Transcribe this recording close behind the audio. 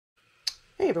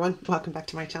Hey everyone, welcome back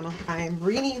to my channel. I'm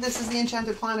Rini, this is the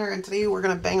Enchanted Planner, and today we're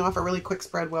going to bang off a really quick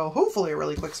spread, well, hopefully a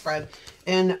really quick spread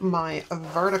in my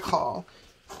vertical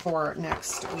for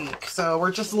next week. So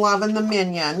we're just loving the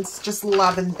minions, just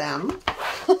loving them.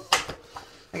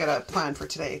 I got a plan for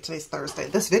today. Today's Thursday.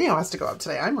 This video has to go up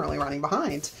today. I'm really running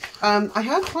behind. I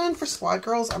had planned for Squad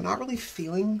Girls. I'm not really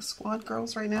feeling Squad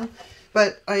Girls right now,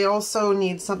 but I also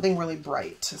need something really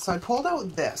bright. So I pulled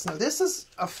out this. Now this is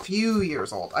a few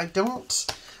years old. I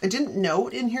didn't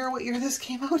note in here what year this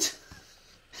came out.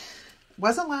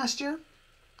 Wasn't last year.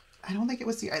 I don't think it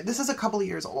was this is a couple of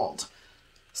years old.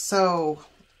 So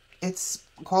it's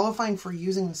qualifying for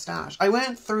using the stash. I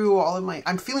went through all of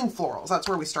I'm feeling florals. That's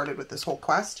where we started with this whole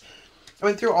quest. I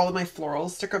went through all of my floral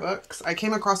sticker books. I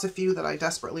came across a few that I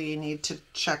desperately need to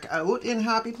check out in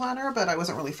Happy Planner, but I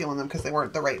wasn't really feeling them because they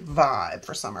weren't the right vibe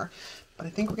for summer. But I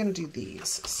think we're going to do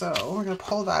these. So we're going to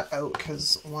pull that out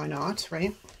because why not,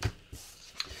 right?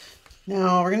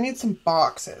 Now we're going to need some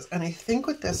boxes. And I think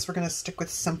with this, we're going to stick with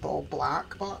simple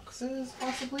black boxes,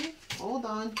 possibly. Hold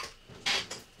on.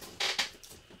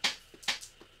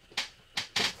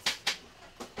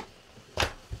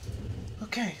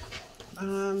 Okay,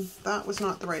 that was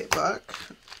not the right book.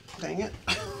 Dang it.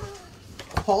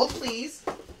 Hold, please.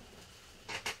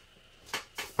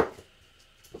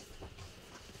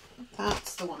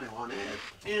 That's the one I wanted.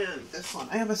 And this one.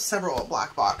 I have several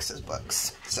black boxes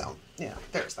books. So, yeah,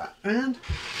 there's that. And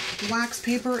wax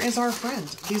paper is our friend.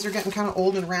 These are getting kind of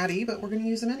old and ratty, but we're going to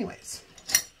use them anyways.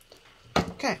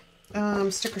 Okay,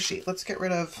 sticker sheet. Let's get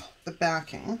rid of the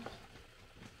backing,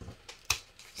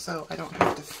 so I don't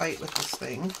have to fight with this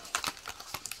thing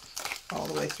all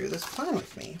the way through this plan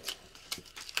with me.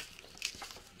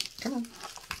 Come on,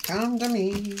 come to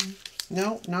me.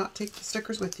 No, not take the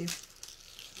stickers with you.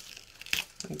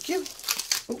 Thank you.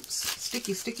 Oops,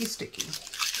 sticky, sticky, sticky.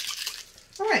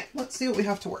 All right, let's see what we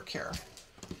have to work here.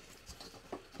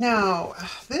 Now,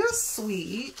 this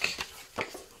week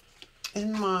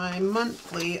in my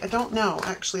monthly, I don't know,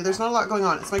 actually, there's not a lot going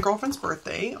on. It's my girlfriend's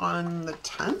birthday on the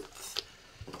 10th.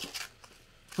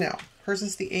 No, hers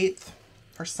is the 8th,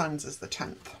 her son's is the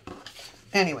 10th.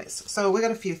 Anyways, so we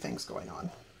got a few things going on.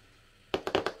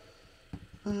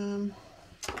 And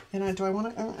do I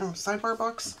want to, sidebar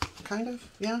box? Kind of,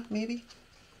 yeah, maybe.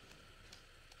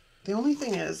 The only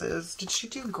thing is did she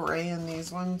do gray in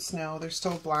these ones? No, they're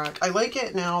still black. I like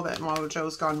it now that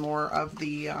Mojo's gone more of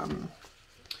the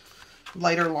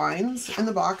lighter lines in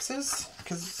the boxes,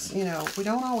 because, you know, we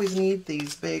don't always need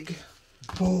these big,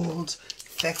 bold,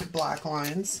 thick black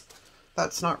lines.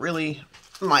 That's not really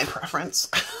my preference.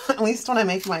 At least when I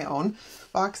make my own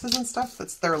boxes and stuff,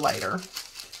 they're lighter,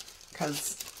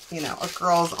 because, you know, a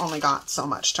girl's only got so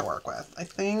much to work with. I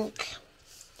think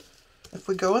if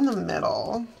we go in the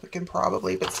middle, we can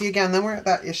probably, but see, again, then we're at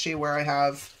that issue where I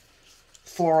have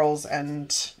florals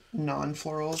and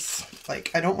non-florals. Like,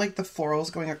 I don't like the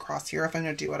florals going across here. If I'm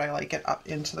going to do it, I like it up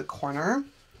into the corner.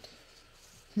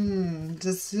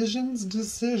 Decisions.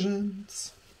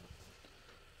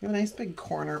 You have a nice big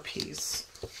corner piece.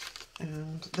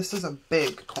 And this is a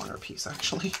big corner piece,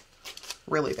 actually.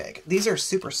 Really big. These are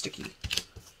super sticky.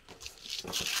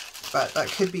 But that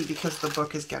could be because the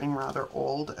book is getting rather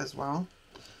old as well.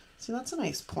 See, that's a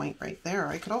nice point right there.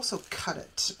 I could also cut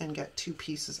it and get two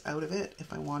pieces out of it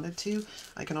if I wanted to.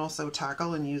 I can also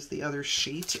tackle and use the other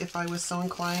sheet if I was so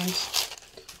inclined.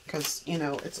 Because, you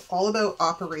know, it's all about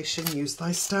Operation Use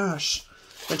Thy Stash.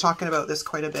 I've been talking about this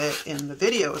quite a bit in the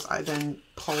videos I've been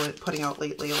putting out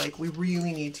lately. Like, we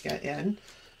really need to get in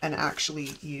and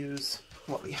actually use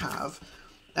what we have.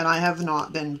 And I have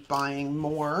not been buying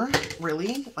more,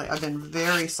 really. Like, I've been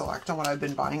very select on what I've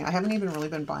been buying. I haven't even really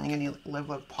been buying any Live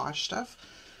Love Posh stuff.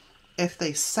 If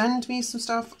they send me some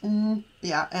stuff,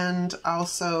 yeah. And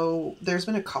also, there's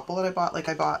been a couple that I bought. Like,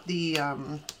 I bought the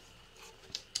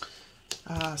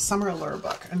Summer Allure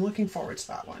book. I'm looking forward to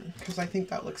that one because I think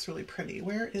that looks really pretty.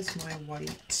 Where is my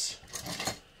white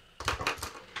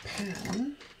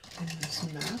pen in this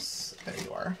mess? There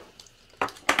you are.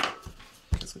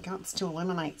 Because we got to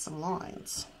eliminate some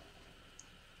lines.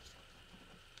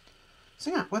 So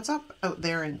yeah, what's up out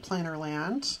there in planner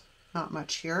land? Not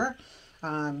much here.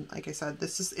 Like I said,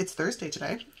 it's Thursday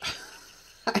today.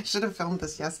 I should have filmed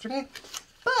this yesterday,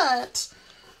 but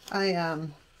I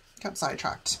got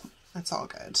sidetracked. That's all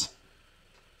good.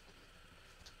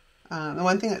 The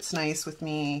one thing that's nice with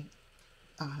me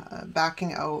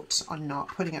backing out on not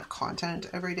putting up content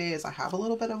every day is I have a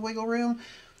little bit of wiggle room,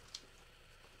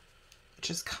 which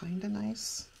is kind of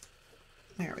nice.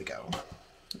 There we go.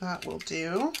 That will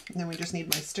do. And then we just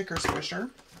need my sticker squisher,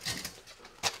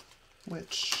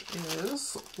 which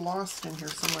is lost in here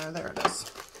somewhere. There it is.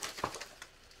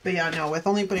 But yeah, no, with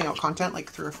only putting out content like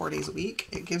 3 or 4 days a week,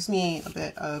 it gives me a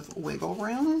bit of wiggle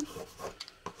room.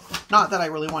 Not that I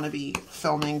really want to be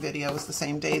filming videos the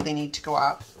same day they need to go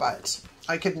up, but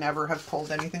I could never have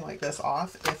pulled anything like this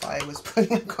off if I was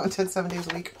putting out content 7 days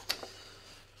a week.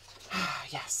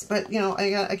 Yes, but you know,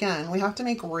 again, we have to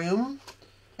make room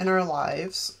in our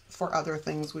lives for other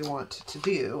things we want to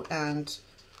do. And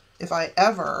if I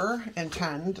ever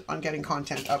intend on getting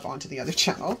content up onto the other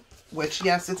channel, which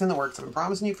yes, it's in the works. I've been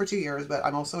promising you for 2 years, but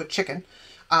I'm also a chicken.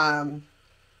 And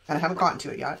I haven't gotten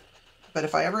to it yet. But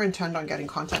if I ever intend on getting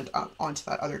content up onto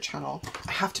that other channel,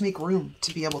 I have to make room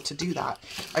to be able to do that.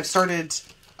 I've started,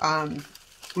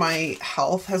 my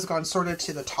health has gone sort of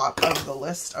to the top of the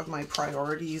list of my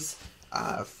priorities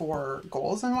for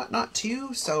goals and whatnot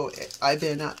too. So I've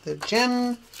been at the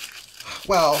gym.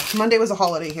 Well, Monday was a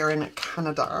holiday here in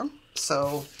Canada,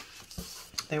 so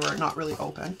they were not really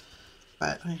open.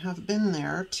 But I have been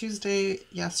there Tuesday,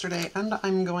 yesterday, and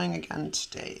I'm going again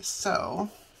today.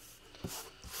 So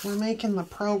we're making the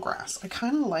progress. I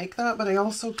kind of like that, but I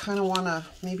also kind of want to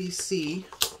maybe see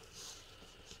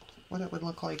what it would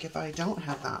look like if I don't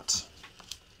have that.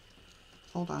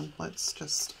 Hold on, let's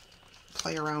just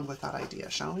play around with that idea,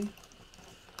 shall we?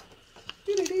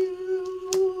 If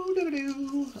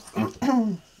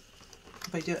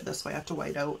I do it this way, I have to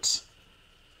white out.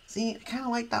 See, I kind of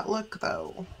like that look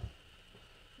though.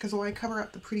 Because why cover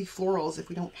up the pretty florals if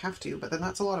we don't have to? But then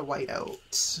that's a lot of white out.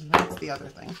 That's the other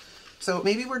thing. So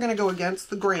maybe we're going to go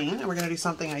against the grain and we're going to do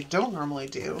something I don't normally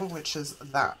do, which is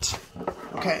that.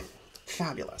 Okay,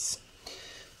 fabulous.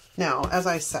 Now, as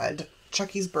I said,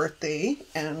 Chucky's birthday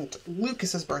and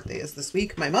Lucas's birthday is this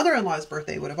week. My mother-in-law's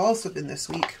birthday would have also been this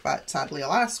week, but sadly,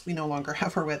 alas, we no longer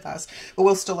have her with us. But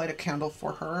we'll still light a candle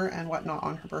for her and whatnot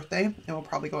on her birthday. And we'll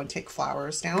probably go and take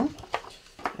flowers down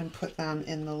and put them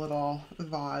in the little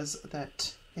vase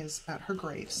that is at her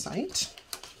grave site.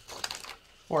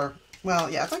 Or, well,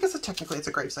 yeah, I guess technically it's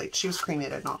a grave site. She was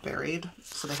cremated, not buried.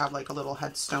 So they have like a little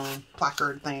headstone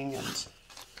placard thing, and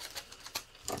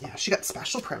yeah, she got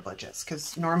special privileges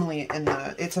because normally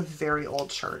it's a very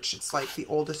old church. It's like the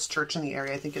oldest church in the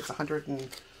area. I think it's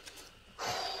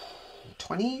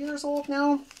 120 years old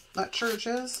now, that church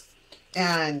is.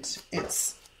 And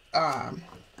it's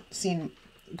seen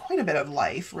quite a bit of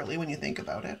life, really, when you think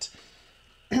about it.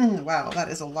 Wow, that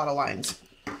is a lot of lines.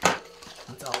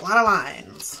 That's a lot of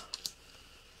lines.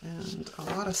 And a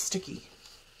lot of sticky.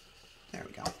 There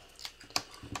we go.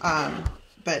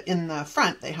 But in the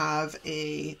front, they have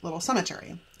a little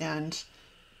cemetery. And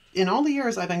in all the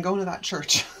years I've been going to that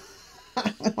church,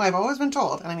 I've always been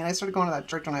told, and I mean, I started going to that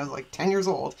church when I was like 10 years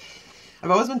old. I've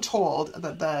always been told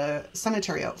that the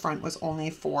cemetery out front was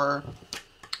only for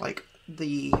like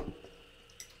they've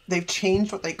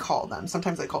changed what they call them.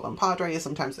 Sometimes they call them padres,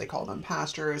 sometimes they call them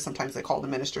pastors, sometimes they call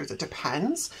them ministers. It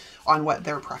depends on what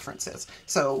their preference is.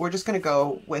 So we're just going to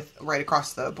go with right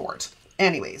across the board.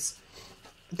 Anyways,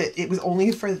 that it was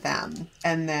only for them.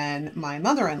 And then my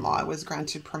mother-in-law was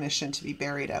granted permission to be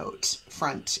buried out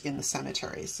front in the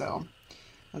cemetery. So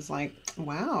I was like,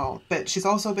 wow. But she's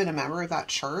also been a member of that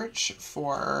church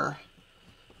for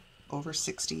over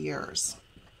 60 years.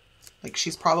 Like,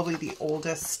 she's probably the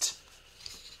oldest,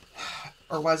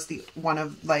 or was the one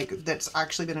of, like, that's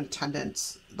actually been in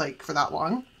attendance, like, for that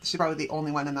long. She's probably the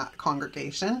only one in that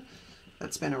congregation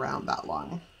that's been around that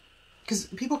long. Because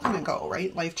people come and go,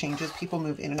 right? Life changes. People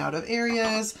move in and out of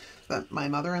areas. But my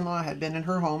mother-in-law had been in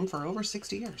her home for over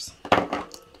 60 years.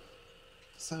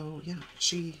 So, yeah,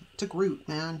 she took root,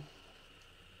 man.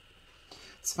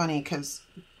 It's funny because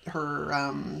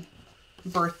her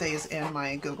birthday's in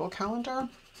my Google Calendar.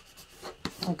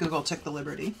 Google took the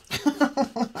liberty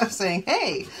of saying,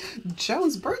 hey,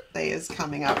 Joan's birthday is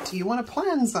coming up. Do you want to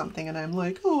plan something? And I'm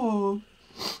like, oh,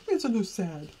 it's so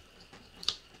sad.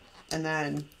 And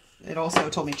then it also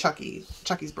told me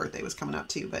Chucky's birthday was coming up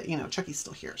too. But, you know, Chucky's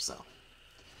still here, so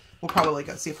we'll probably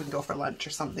go see if we can go for lunch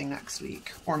or something next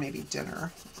week. Or maybe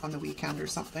dinner on the weekend or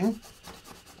something,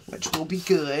 which will be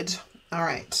good. All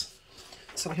right.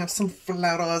 So we have some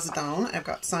flowers down. I've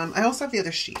got some. I also have the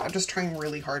other sheet. I'm just trying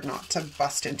really hard not to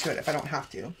bust into it if I don't have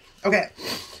to. Okay.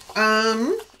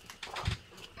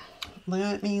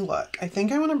 Let me look. I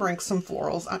think I want to bring some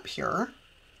florals up here.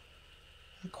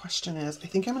 The question is, I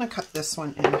think I'm going to cut this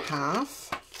one in half.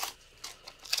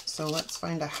 So let's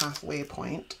find a halfway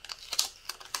point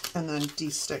and then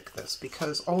de-stick this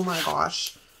because, oh my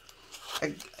gosh,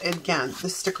 again, the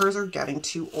stickers are getting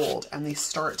too old and they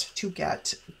start to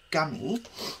get gummy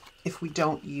if we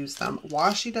don't use them.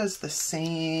 Washi does the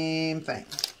same thing,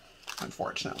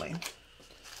 unfortunately.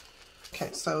 Okay,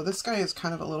 so this guy is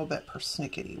kind of a little bit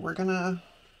persnickety. We're gonna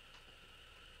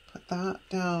put that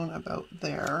down about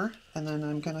there, and then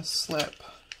I'm going to slip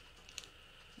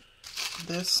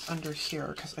this under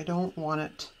here because I don't want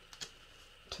it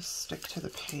to stick to the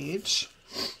page.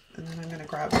 And then I'm going to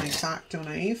grab my X-Acto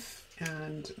knife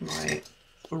and my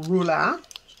ruler,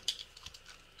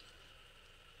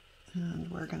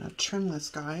 and we're going to trim this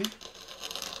guy.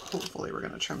 Hopefully we're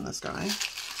going to trim this guy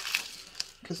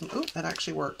because, oh, that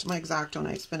actually worked. My X-Acto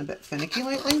knife's been a bit finicky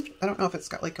lately. I don't know if it's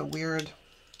got like a weird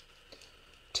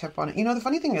tip on it. You know, the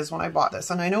funny thing is when I bought this,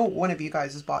 and I know one of you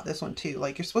guys has bought this one too,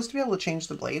 like you're supposed to be able to change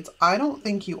the blades. I don't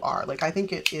think you are. Like, I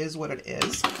think it is what it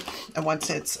is. And once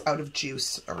it's out of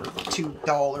juice or too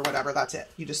dull or whatever, that's it.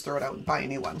 You just throw it out and buy a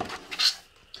new one.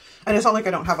 And it's not like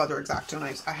I don't have other X-Acto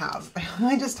knives. I have.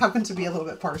 I just happen to be a little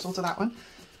bit partial to that one.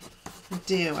 I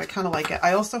do. I kind of like it.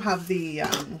 I also have the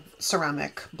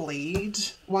ceramic blade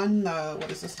one. The,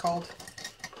 what is this called?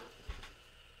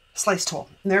 Slice tool.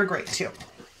 And they're great too.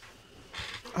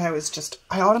 I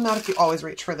automatically always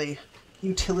reach for the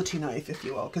utility knife, if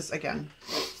you will, because again,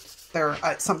 they're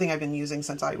something I've been using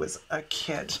since I was a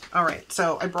kid. All right,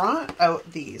 so I brought out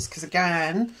these because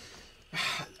again,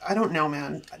 I don't know,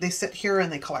 man. They sit here and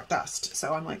they collect dust.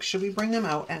 So I'm like, should we bring them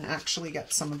out and actually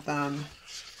get some of them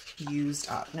used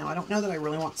up? Now, I don't know that I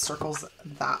really want circles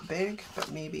that big, but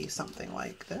maybe something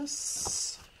like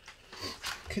this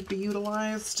could be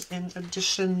utilized in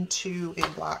addition to a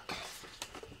black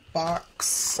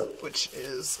box, which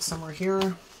is somewhere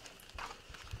here.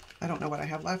 I don't know what I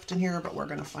have left in here, but we're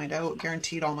going to find out.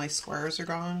 Guaranteed all my squares are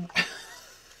gone.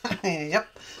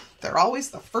 Yep, they're always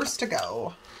the first to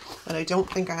go. But I don't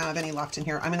think I have any left in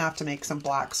here. I'm going to have to make some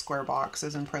black square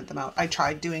boxes and print them out. I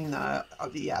tried doing the,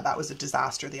 yeah, that was a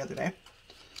disaster the other day.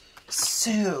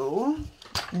 So,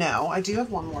 no, I do have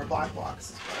one more black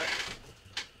box.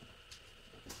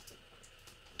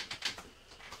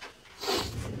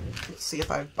 Let's see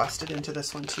if I've busted into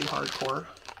this one too hardcore.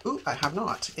 Ooh, I have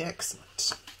not.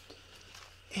 Excellent.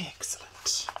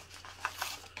 Excellent.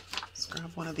 Let's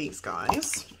grab one of these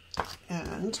guys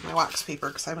and my wax paper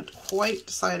because I haven't quite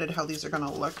decided how these are going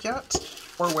to look yet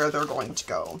or where they're going to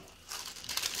go.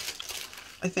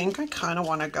 I think I kind of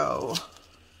want to go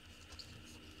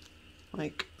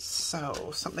like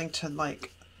so. Something to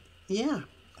like, yeah,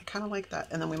 I kind of like that.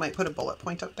 And then we might put a bullet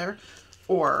point up there.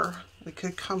 Or we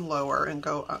could come lower and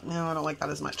go up. No, I don't like that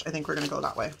as much. I think we're going to go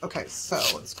that way. Okay, so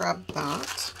let's grab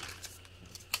that.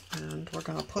 And we're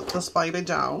going to put this baby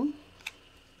down.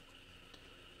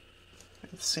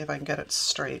 Let's see if I can get it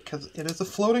straight, because it is a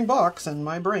floating box, and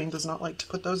my brain does not like to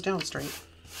put those down straight.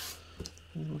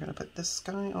 And we're going to put this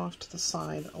guy off to the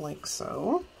side like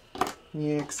so.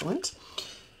 Excellent.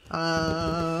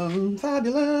 Fabulous.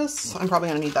 I'm probably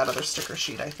going to need that other sticker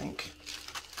sheet, I think.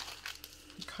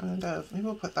 Kind of, maybe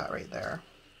we'll put that right there.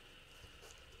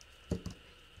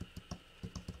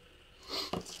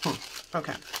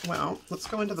 Okay, well, let's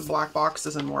go into the black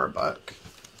boxes and more book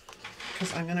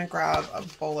because I'm going to grab a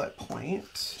bullet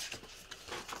point.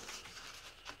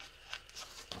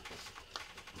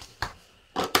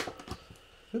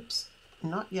 Oops,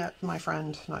 not yet, my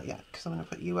friend, not yet, because I'm going to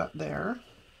put you up there.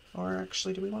 Or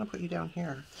actually, do we want to put you down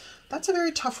here? That's a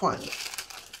very tough one.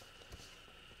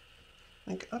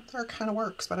 Like, up there kind of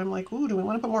works, but I'm like, ooh, do we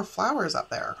want to put more flowers up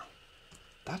there?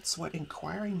 That's what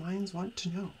inquiring minds want to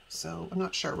know. So I'm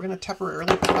not sure. We're going to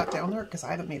temporarily put that down there because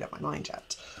I haven't made up my mind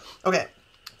yet. Okay.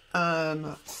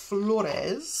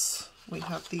 Flores. We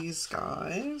have these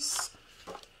guys,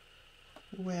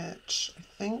 which I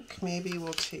think maybe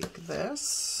we'll take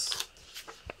this.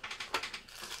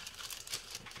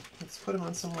 Let's put him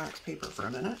on some wax paper for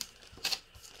a minute.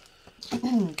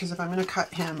 Because if I'm going to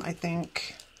cut him, I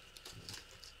think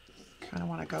kind of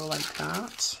want to go like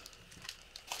that.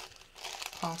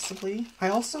 Possibly. I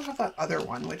also have that other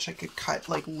one, which I could cut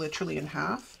like literally in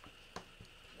half.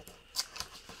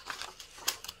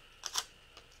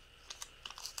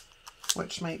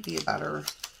 Which might be a better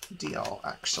deal,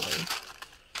 actually.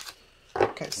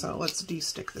 Okay, so let's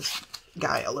de-stick this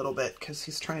guy a little bit because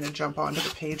he's trying to jump onto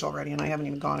the page already and I haven't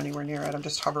even gone anywhere near it. I'm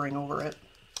just hovering over it.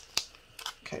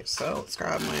 Okay, so let's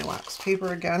grab my wax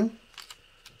paper again.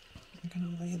 I'm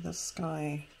going to lay this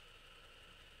guy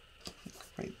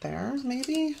right there,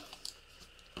 maybe?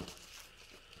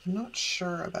 I'm not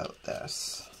sure about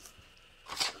this.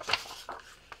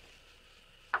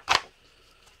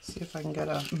 See if I can get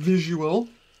a visual.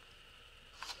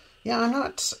 Yeah, I'm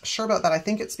not sure about that. I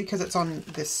think it's because it's on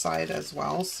this side as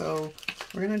well. So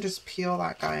we're going to just peel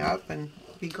that guy up and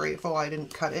be grateful I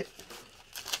didn't cut it.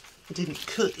 I didn't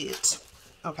cut it.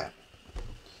 Okay.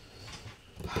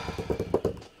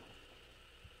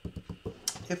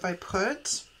 If I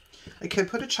could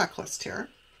put a checklist here,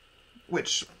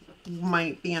 which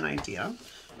might be an idea.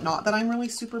 Not that I'm really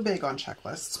super big on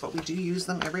checklists, but we do use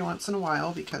them every once in a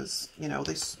while because, you know,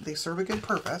 they serve a good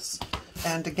purpose.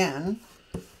 And again,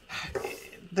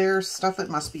 there's stuff that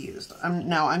must be used.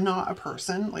 Now, I'm not a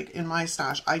person, like in my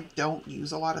stash, I don't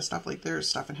use a lot of stuff. Like there's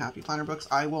stuff in Happy Planner books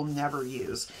I will never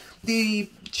use. The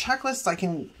checklists I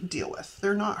can deal with.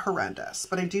 They're not horrendous,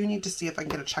 but I do need to see if I can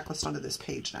get a checklist onto this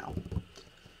page now.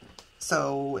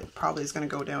 So it probably is going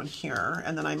to go down here,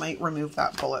 and then I might remove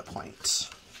that bullet point.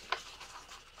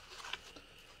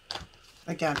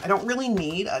 Again, I don't really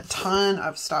need a ton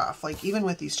of stuff. Like even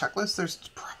with these checklists, there's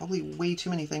probably way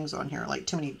too many things on here, like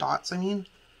too many dots, I mean.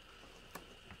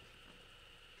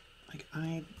 Like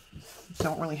I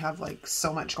don't really have like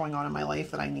so much going on in my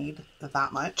life that I need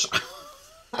that much.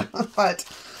 But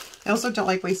I also don't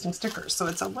like wasting stickers, so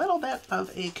it's a little bit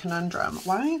of a conundrum.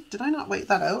 Why did I not white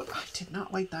that out? I did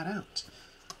not white that out.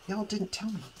 Y'all didn't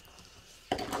tell me.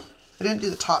 I didn't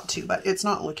do the top two, but it's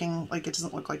not looking like, it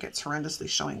doesn't look like it's horrendously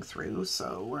showing through,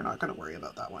 so we're not going to worry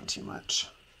about that one too much.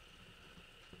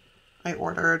 I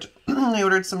ordered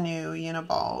some new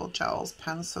Uniball gels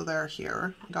pens, so they're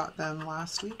here. Got them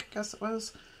last week, I guess it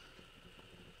was.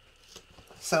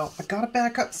 So I've got a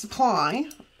backup supply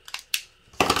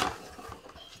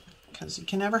because you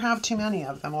can never have too many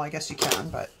of them. Well, I guess you can,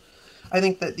 but I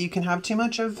think that you can have too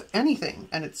much of anything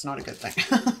and it's not a good thing.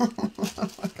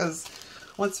 Because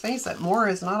let's face it, more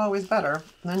is not always better.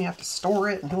 And then you have to store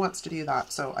it, and who wants to do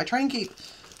that? So I try and keep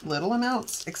little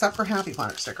amounts, except for Happy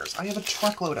Planner stickers. I have a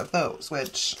truckload of those,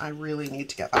 which I really need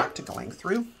to get back to going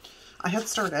through. I had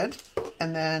started,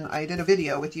 and then I did a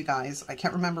video with you guys. I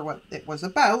can't remember what it was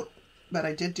about, but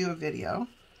I did do a video.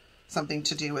 Something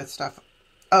to do with stuff.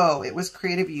 Oh, it was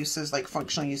creative uses, like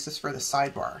functional uses for the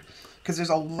sidebar. Because there's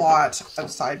a lot of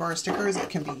sidebar stickers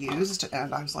that can be used,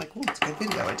 and I was like, oh, it's a good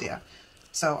video idea.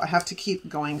 So I have to keep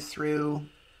going through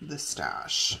the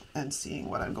stash and seeing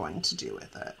what I'm going to do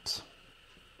with it.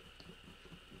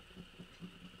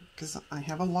 Because I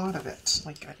have a lot of it.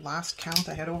 Like at last count,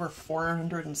 I had over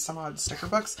 400 and some odd sticker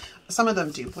books. Some of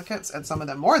them duplicates and some of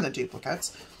them more than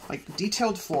duplicates. Like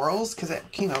detailed florals, because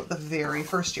it came out the very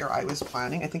first year I was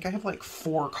planning. I think I have like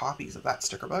 4 copies of that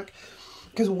sticker book.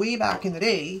 Because way back in the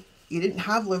day, you didn't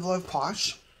have Live, Love,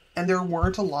 Posh, and there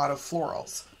weren't a lot of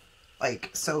florals. Like,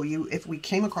 so if we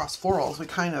came across florals, we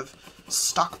kind of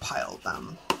stockpiled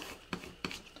them.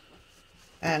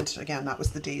 And again, that was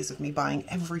the days of me buying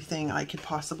everything I could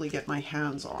possibly get my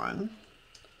hands on.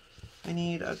 I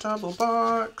need a double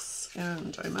box,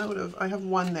 and I'm out of, I have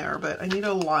one there, but I need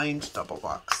a lined double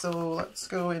box. So let's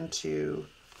go into,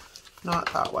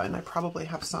 not that one. I probably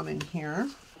have some in here.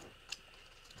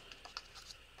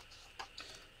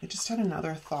 I just had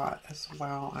another thought as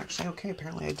well. Actually, okay,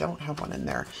 apparently I don't have one in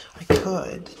there. I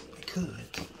could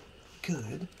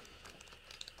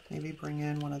maybe bring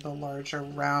in one of the larger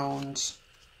round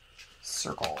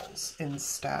circles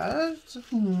instead.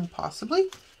 Possibly.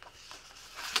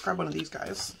 Let's grab one of these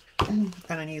guys. And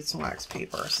I need some wax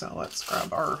paper, so let's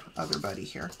grab our other buddy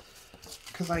here.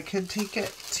 Because I could take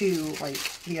it to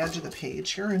like the edge of the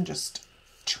page here and just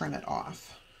trim it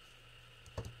off.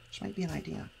 Which might be an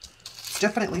idea.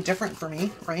 Definitely different for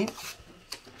me, right?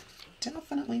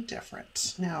 Definitely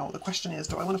different. Now, the question is,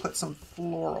 do I want to put some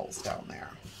florals down there?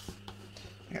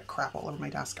 I got crap all over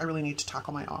my desk. I really need to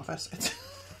tackle my office. It's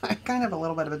kind of a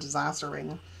little bit of a disaster right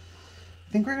now.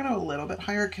 I think we're going to go a little bit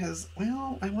higher because,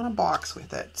 well, I want a box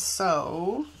with it.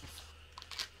 So,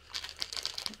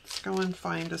 let's go and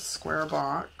find a square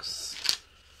box.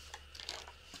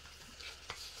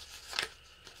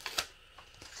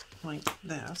 Like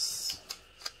this.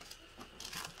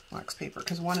 Wax paper,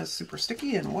 because one is super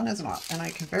sticky and one is not, and I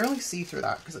can barely see through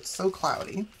that because it's so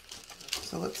cloudy.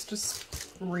 So let's just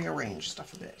rearrange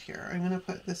stuff a bit here. I'm going to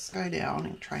put this guy down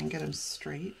and try and get him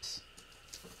straight,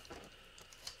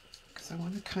 because I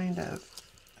want to kind of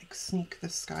like sneak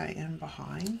this guy in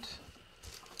behind,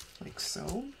 like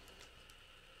so.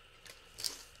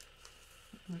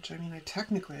 Which, I mean, I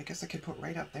guess I could put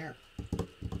right up there.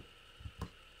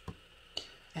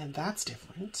 And that's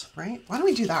different, right? Why don't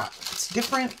we do that? It's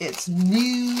different. It's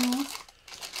new.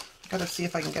 Gotta see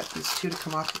if I can get these two to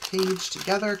come off the page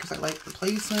together because I like the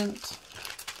placement.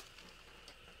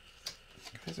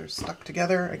 Guys are stuck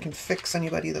together. I can fix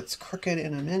anybody that's crooked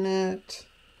in a minute.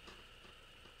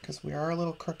 Because we are a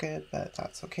little crooked, but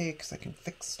that's okay because I can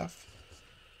fix stuff.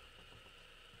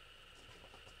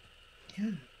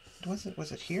 Yeah. Was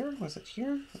it here? Was it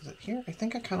here? Was it here? I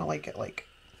think I kind of like it like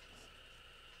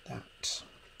that.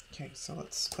 Okay, so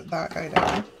let's put that guy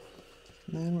down.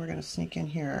 And then we're going to sneak in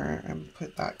here and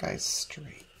put that guy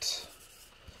straight.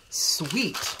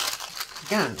 Sweet.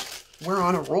 Again, we're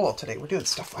on a roll today. We're doing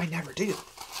stuff I never do.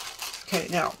 Okay,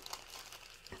 now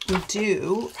we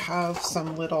do have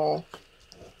some little,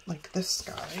 like this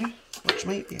guy, which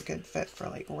might be a good fit for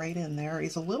like right in there.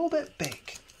 He's a little bit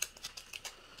big,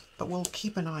 but we'll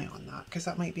keep an eye on that because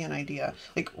that might be an idea.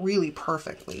 Like really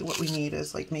perfectly, what we need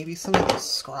is like maybe some of these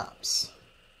scraps.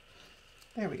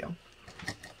 There we go.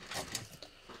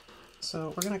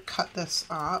 So we're going to cut this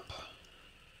up.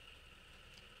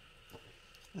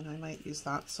 And I might use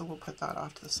that, so we'll put that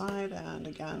off to the side. And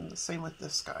again, the same with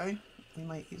this guy. We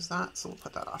might use that, so we'll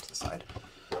put that off to the side.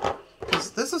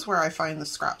 Because this is where I find the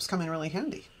scraps come in really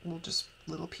handy. We'll just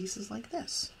little pieces like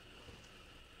this.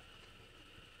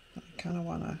 I kind of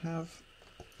want to have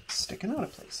sticking out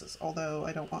of places, although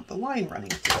I don't want the line running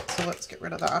through it, so let's get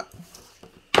rid of that.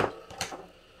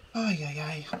 Oh,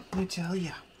 yeah, let me tell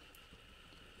you.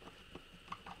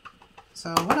 So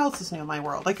what else is new in my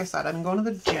world? Like I said, I've been going to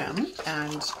the gym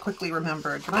and quickly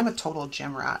remembered that I'm a total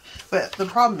gym rat. But the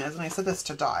problem is, and I said this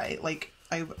to Di, like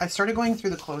I started going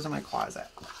through the clothes in my closet.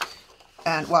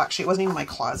 And well, actually it wasn't even my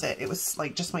closet. It was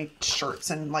like just my shirts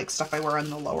and like stuff I wear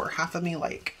on the lower half of me,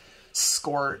 like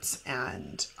skirts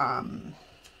and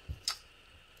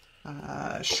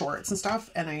shorts and stuff.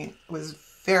 And I was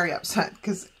very upset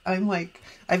because I'm like,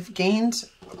 I've gained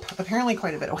apparently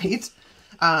quite a bit of weight.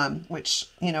 Which,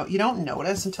 you know, you don't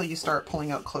notice until you start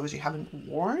pulling out clothes you haven't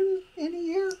worn in a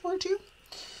year or two.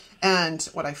 And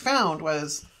what I found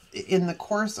was in the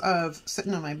course of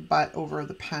sitting on my butt over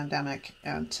the pandemic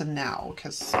and to now,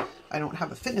 because I don't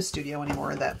have a fitness studio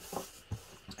anymore that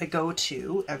I go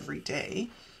to every day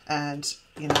and,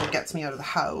 you know, it gets me out of the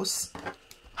house.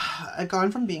 I've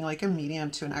gone from being like a medium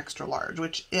to an extra large,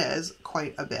 which is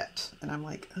quite a bit. And I'm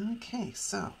like, okay,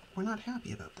 so we're not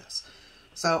happy about this.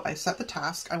 So I set the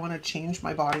task. I want to change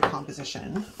my body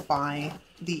composition by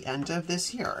the end of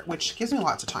this year, which gives me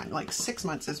lots of time. Like 6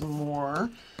 months is more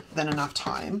than enough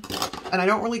time. And I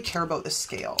don't really care about the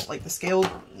scale. Like the scale,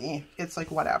 it's like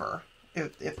whatever.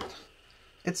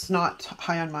 It's not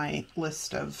high on my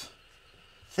list of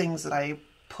things that I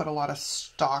put a lot of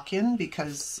stock in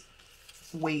because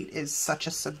weight is such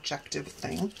a subjective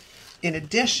thing. In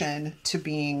addition to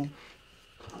being,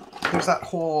 there's that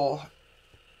whole,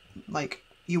 like,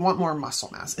 you want more muscle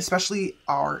mass, especially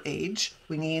our age.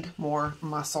 We need more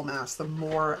muscle mass. The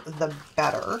more, the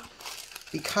better,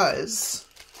 because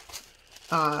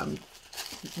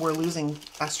we're losing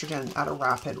estrogen at a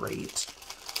rapid rate.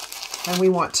 And we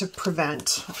want to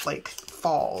prevent like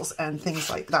falls and things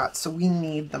like that. So we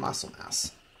need the muscle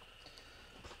mass.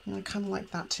 And I kind of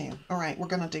like that too. All right, we're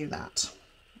going to do that.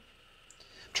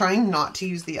 Trying not to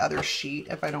use the other sheet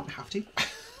if I don't have to.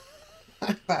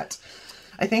 But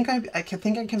I think I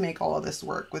can make all of this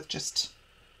work with just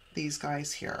these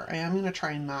guys here. I am going to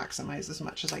try and maximize as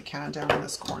much as I can down in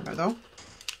this corner though.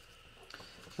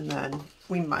 And then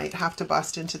we might have to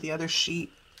bust into the other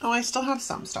sheet. Oh, I still have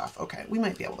some stuff. Okay, we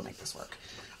might be able to make this work.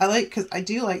 Because I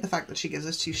do like the fact that she gives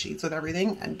us 2 sheets with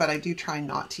everything, but I do try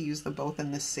not to use them both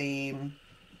in the same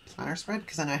planner spread,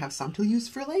 because then I have some to use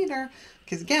for later.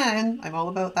 Because again, I'm all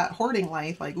about that hoarding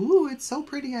life. Like, ooh, it's so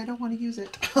pretty, I don't want to use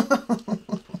it.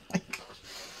 Like,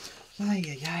 ay,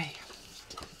 ay, ay.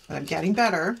 But I'm getting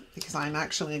better because I'm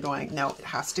actually going, no, it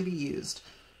has to be used.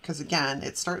 Because again,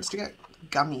 it starts to get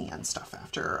gummy and stuff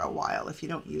after a while if you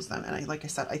don't use them. And like I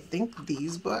said, I think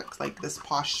these books, like this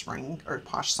Posh Spring or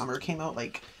Posh Summer came out,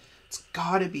 like it's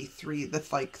gotta be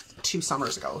 2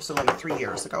 summers ago. So like 3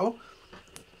 years ago,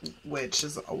 which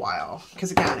is a while.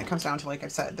 Because again, it comes down to, like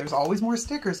I've said, there's always more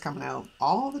stickers coming out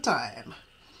all the time.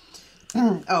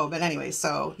 Oh, but anyway,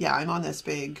 so yeah, I'm on this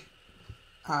big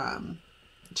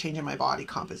change in my body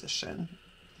composition.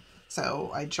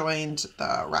 So I joined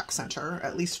the rec center,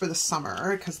 at least for the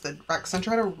summer, because the rec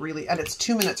center had and it's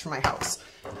 2 minutes from my house.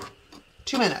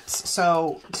 2 minutes.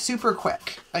 So super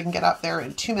quick. I can get up there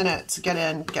in 2 minutes, get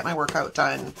in, get my workout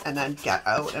done, and then get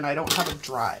out. And I don't have a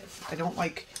drive. I don't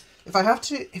like, if I have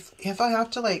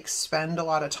to like spend a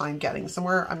lot of time getting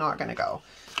somewhere, I'm not going to go.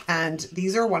 And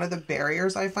these are one of the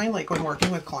barriers I find, like when working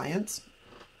with clients,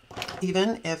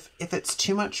 even if it's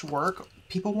too much work,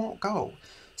 people won't go.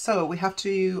 So we have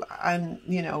to,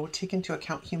 you know, take into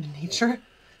account human nature.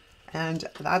 And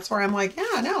that's where I'm like,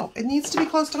 yeah, no, it needs to be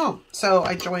close to home. So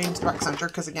I joined the rec center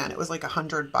because, again, it was like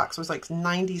 $100. It was like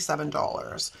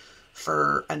 $97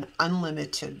 for an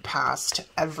unlimited pass to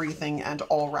everything and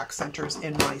all rec centers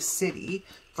in my city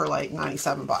for like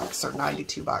 $97 or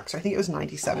 $92. I think it was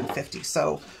 $97.50.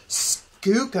 So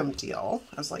skookum deal.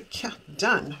 I was like, yeah,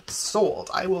 done, sold.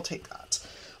 I will take that.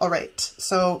 All right,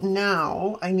 so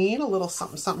now I need a little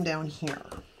something down here.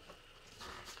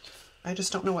 I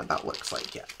just don't know what that looks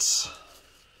like yet.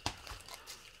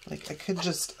 Like I could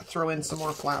just throw in some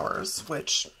more flowers,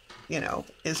 which, you know,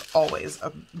 is always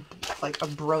a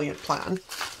brilliant plan.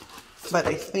 But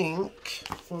I think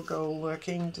we'll go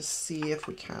looking to see if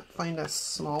we can't find a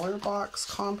smaller box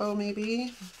combo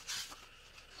maybe.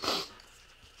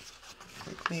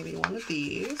 Like maybe one of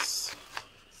these.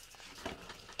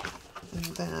 And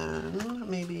then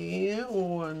maybe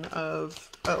one of,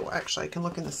 oh, actually I can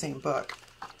look in the same book.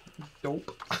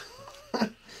 Nope.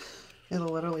 It'll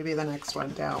literally be the next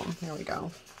one down. There we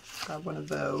go. Grab one of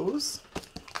those.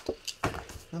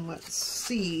 And let's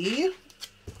see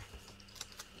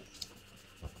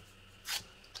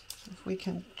if we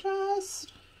can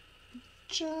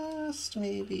just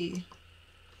maybe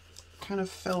kind of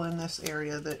fill in this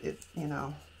area that it, you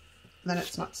know, then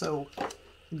it's not so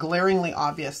glaringly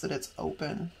obvious that it's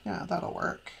open. Yeah, that'll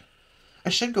work. I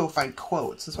should go find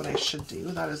quotes is what I should do.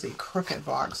 That is a crooked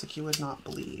box like you would not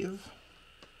believe.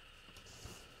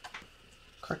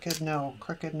 Crooked, no.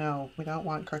 Crooked, no. We don't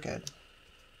want crooked.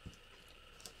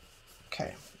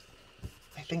 Okay.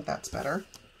 I think that's better.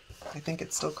 I think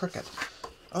it's still crooked.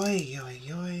 Oi, oi,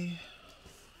 oi.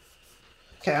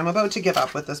 Okay, I'm about to give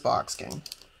up with this box game.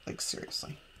 Like,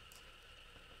 seriously.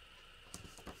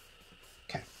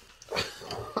 Okay.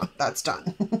 That's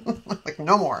done. Like,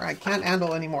 no more. I can't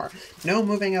handle anymore. No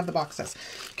moving of the boxes.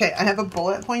 Okay, I have a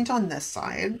bullet point on this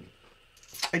side.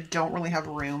 I don't really have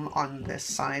room on this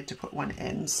side to put one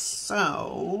in,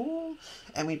 so,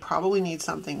 and we probably need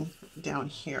something down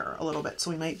here a little bit,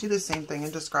 so we might do the same thing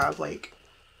and just grab like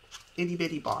itty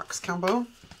bitty box combo.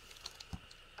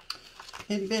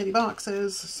 Itty bitty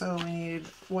boxes, so we need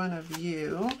one of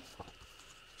you,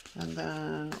 and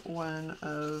then one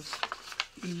of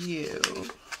you.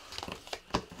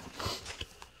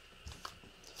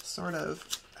 Sort of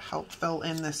help fill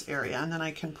in this area, and then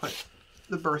I can put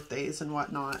the birthdays and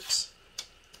whatnot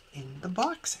in the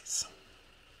boxes.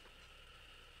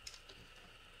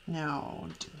 Now,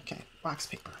 okay, wax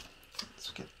paper. Let's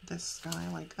get this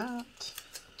guy like that,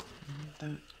 and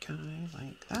that guy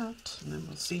like that, and then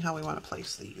we'll see how we want to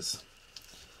place these.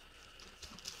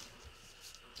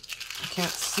 I can't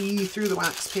see through the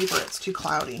wax paper, it's too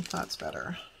cloudy. That's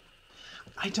better.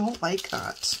 I don't like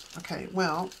that. Okay,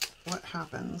 well, what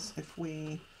happens if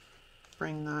we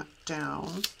bring that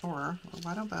down? Or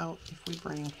what about if we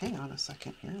bring, hang on a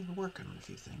second here, we're working on a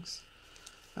few things.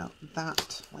 About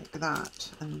that like that,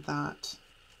 and that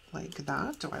like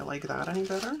that. Do I like that any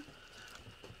better?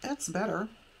 It's better.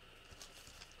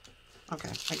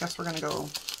 Okay, I guess we're gonna go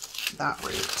that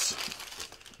route.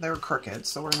 They're crooked,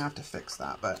 so we're gonna have to fix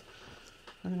that, but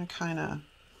we're gonna kind of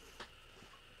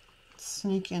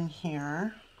sneak in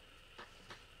here.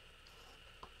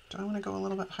 Do I want to go a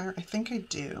little bit higher? I think I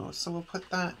do. So we'll put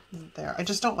that there. I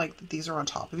just don't like that these are on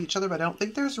top of each other, but I don't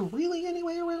think there's really any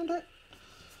way around it.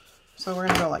 So we're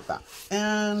going to go like that.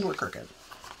 And we're crooked.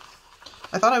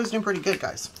 I thought I was doing pretty good,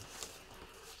 guys.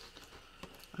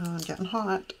 I'm getting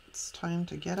hot. It's time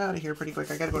to get out of here pretty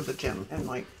quick. I got to go to the gym and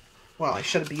like, well, I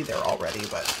should be there already,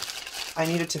 but I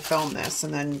needed to film this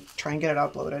and then try and get it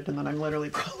uploaded. And then I'm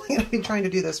literally probably going to be trying to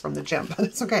do this from the gym, but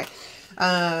it's okay.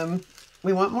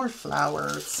 We want more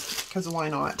flowers, because why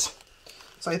not?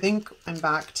 So I think I'm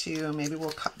back to, maybe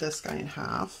we'll cut this guy in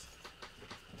half.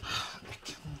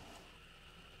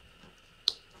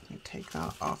 I take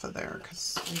that off of there,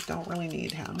 because we don't really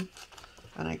need him.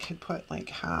 And I could put like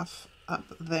half up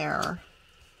there.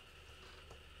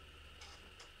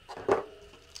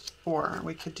 Or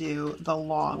we could do the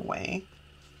long way.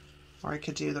 Or I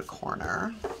could do the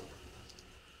corner.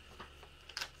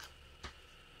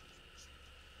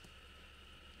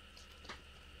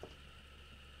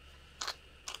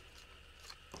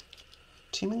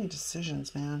 Too many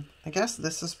decisions, man. I guess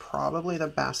this is probably the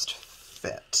best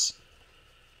fit,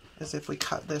 is if we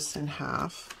cut this in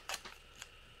half.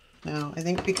 Now, I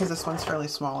think because this one's fairly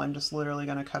small, I'm just literally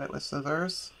going to cut it with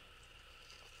scissors.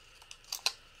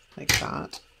 Like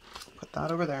that. Put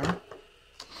that over there.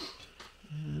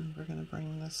 And we're going to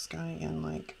bring this guy in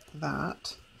like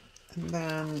that. And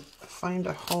then find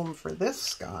a home for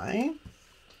this guy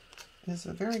is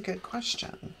a very good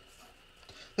question.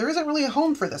 There isn't really a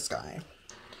home for this guy,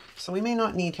 so we may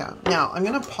not need him. Now, I'm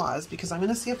going to pause because I'm going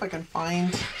to see if I can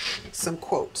find some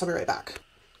quotes. I'll be right back.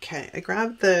 Okay, I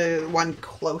grabbed the one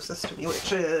closest to me,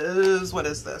 which is, what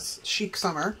is this? Chic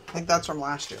Summer. I think that's from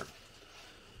last year.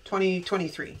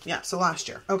 2023. Yeah, so last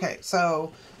year. Okay,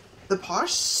 so the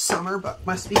Posh Summer book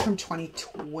must be from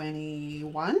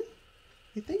 2021,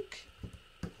 I think.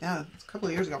 Yeah, it's a couple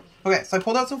of years ago. Okay, so I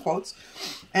pulled out some quotes,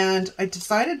 and I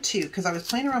decided to, because I was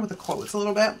playing around with the quotes a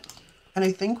little bit, and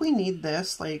I think we need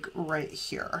this like right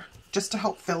here, just to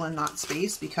help fill in that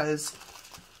space, because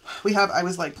I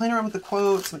was like playing around with the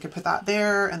quotes, and we could put that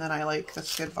there, and then I like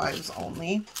this Good Vibes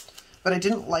Only. But I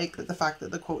didn't like the fact that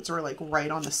the quotes were like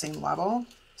right on the same level.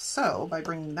 So by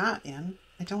bringing that in,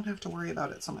 I don't have to worry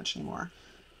about it so much anymore.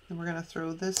 And we're gonna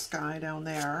throw this guy down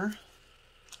there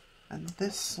and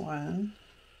this one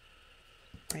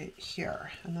right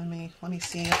here. And then let me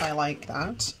see if I like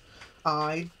that.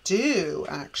 I do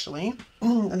actually.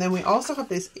 And then we also have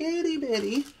this itty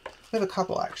bitty, we have a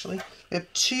couple actually. We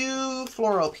have 2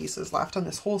 floral pieces left on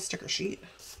this whole sticker sheet.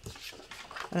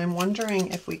 And I'm wondering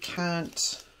if we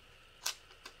can't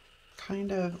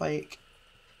kind of like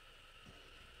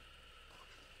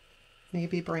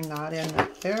maybe bring that in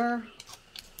right there,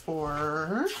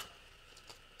 or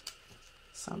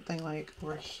something like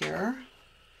over here.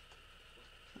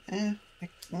 I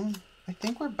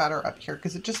think we're better up here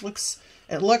because it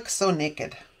looks so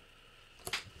naked,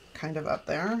 kind of up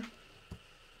there.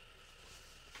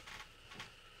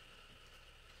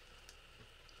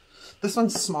 This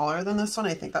one's smaller than this one.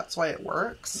 I think that's why it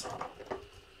works.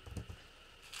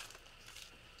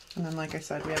 And then, like I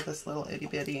said, we have this little itty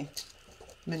bitty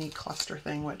mini cluster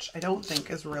thing, which I don't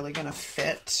think is really going to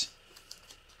fit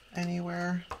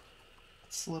anywhere.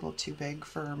 It's a little too big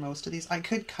for most of these. I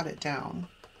could cut it down,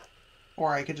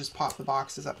 or I could just pop the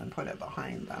boxes up and put it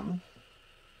behind them.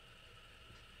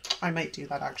 I might do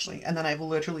that actually. And then I've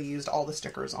literally used all the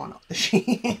stickers on the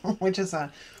sheet, which is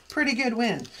a pretty good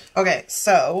win. Okay,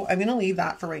 so I'm going to leave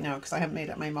that for right now because I haven't made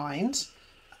up my mind.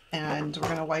 And we're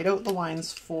going to white out the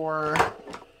lines for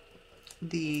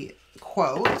the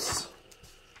quotes.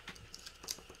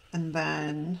 And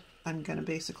then I'm going to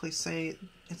basically say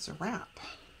it's a wrap.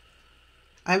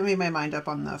 I haven't made my mind up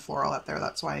on the floral up there.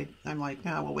 That's why I'm like,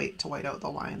 no, we'll wait to white out the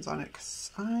lines on it because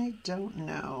I don't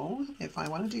know if I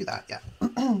want to do that yet.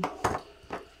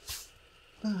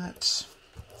 But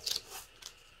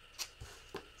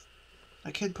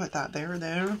I could put that there.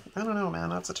 I don't know, man.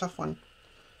 That's a tough one.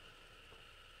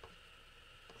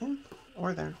 Yeah,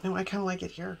 or there. No, I kind of like it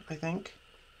here, I think.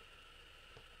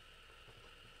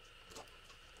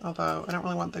 Although I don't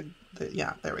really want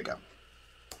yeah, there we go.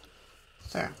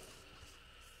 There.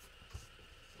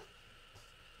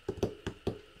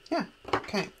 Yeah,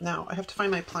 okay. Now I have to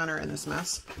find my planner in this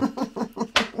mess.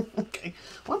 Okay,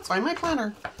 let's find my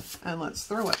planner and let's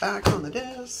throw it back on the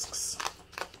discs.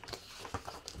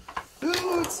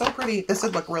 Ooh, it's so pretty. This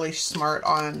would look really smart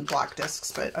on black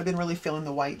discs, but I've been really feeling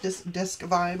the white disc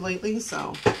vibe lately,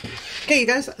 so. Okay, you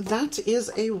guys, that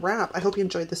is a wrap. I hope you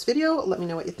enjoyed this video. Let me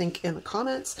know what you think in the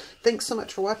comments. Thanks so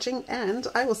much for watching, and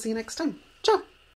I will see you next time. Ciao!